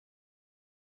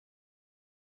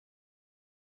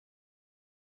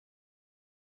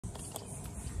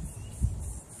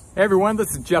Hey everyone,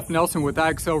 this is Jeff Nelson with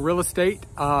Upscale Real Estate.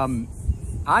 I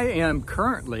am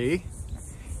currently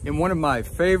in one of my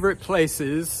favorite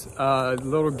places,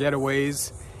 little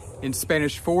getaways in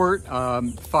Spanish Fort,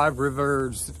 Five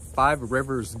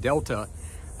Rivers Delta.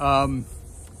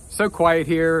 So quiet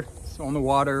here, it's on the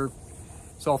water,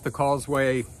 it's off the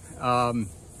causeway.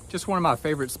 Just one of my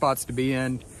favorite spots to be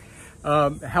in.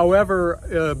 However,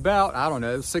 about, I don't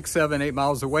know, 6, 7, 8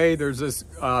 miles away, there's this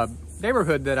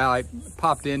neighborhood that I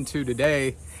popped into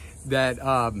today that,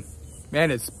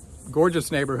 man, it's a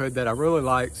gorgeous neighborhood that I really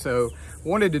like. So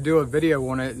wanted to do a video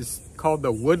on it. It's called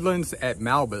the Woodlands at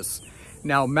Malbis.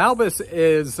 Now, Malbis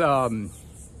is,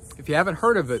 if you haven't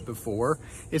heard of it before,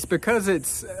 it's because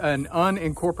it's an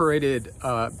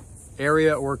unincorporated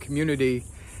area or community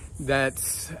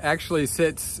that actually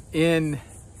sits in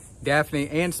Daphne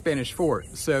and Spanish Fort.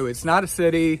 So it's not a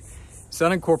city, it's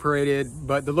unincorporated,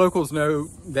 but the locals know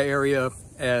the area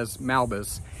as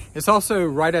Malbis. It's also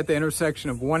right at the intersection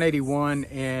of 181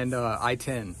 and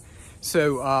I-10.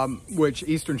 So, which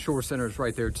Eastern Shore Center is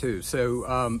right there too.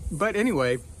 So, but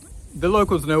anyway, the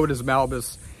locals know it as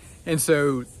Malbis. And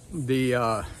so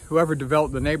the, whoever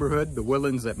developed the neighborhood, the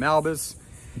Woodlands at Malbis,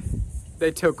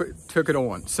 they took it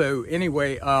on. So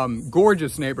anyway,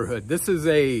 gorgeous neighborhood. This is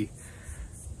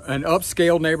an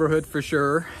upscale neighborhood for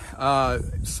sure,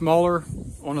 smaller,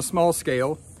 on a small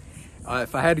scale.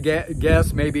 If I had to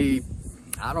guess, maybe,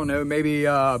 I don't know, maybe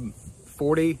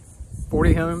 40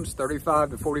 homes,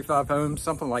 35 to 45 homes,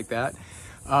 something like that.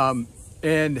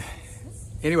 And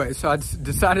anyway, so I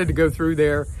decided to go through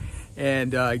there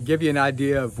and give you an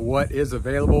idea of what is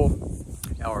available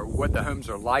or what the homes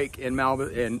are like in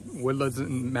Malbis, in Woodlands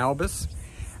and Malbis.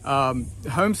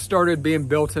 Homes started being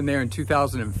built in there in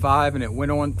 2005 and it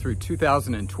went on through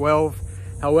 2012.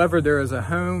 However, there is a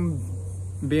home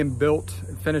being built,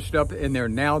 finished up in there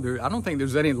now. I don't think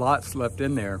there's any lots left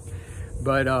in there,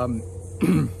 but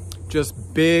just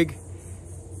big,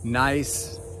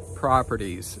 nice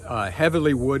properties,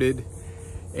 heavily wooded.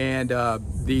 And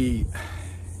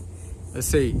let's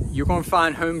see, you're gonna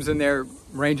find homes in there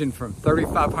ranging from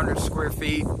 3,500 square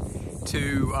feet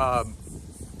to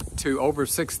over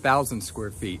 6,000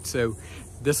 square feet. So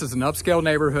this is an upscale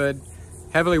neighborhood,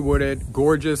 heavily wooded,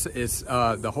 gorgeous. It's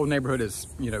the whole neighborhood is,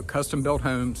 you know, custom built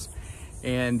homes,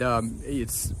 and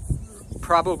it's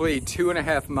probably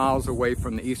 2.5 miles away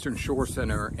from the Eastern Shore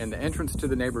Center, and the entrance to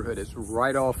the neighborhood is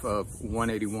right off of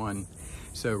 181.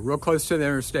 So real close to the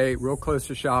interstate, real close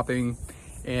to shopping.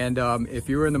 And if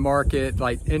you're in the market,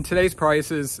 like in today's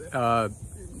prices, I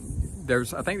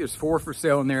think there's 4 for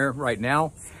sale in there right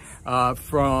now.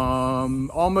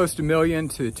 From almost $1 million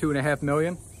to $2.5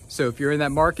 million. So if you're in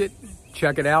that market,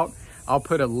 check it out. I'll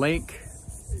put a link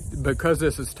because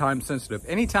this is time sensitive.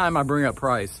 Anytime I bring up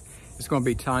price, it's going to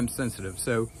be time sensitive.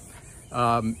 So,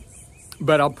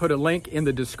 but I'll put a link in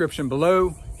the description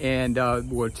below, and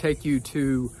we'll take you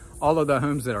to all of the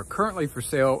homes that are currently for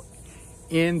sale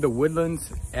in the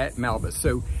Woodlands at Malbis.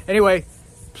 So anyway,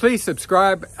 please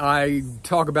subscribe. I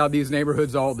talk about these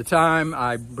neighborhoods all the time.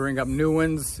 I bring up new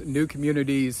ones, new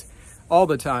communities all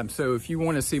the time. So if you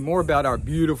want to see more about our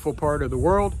beautiful part of the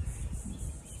world,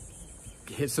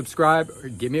 hit subscribe or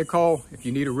give me a call. If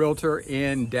you need a realtor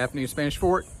in Daphne or Spanish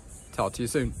Fort, talk to you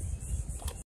soon.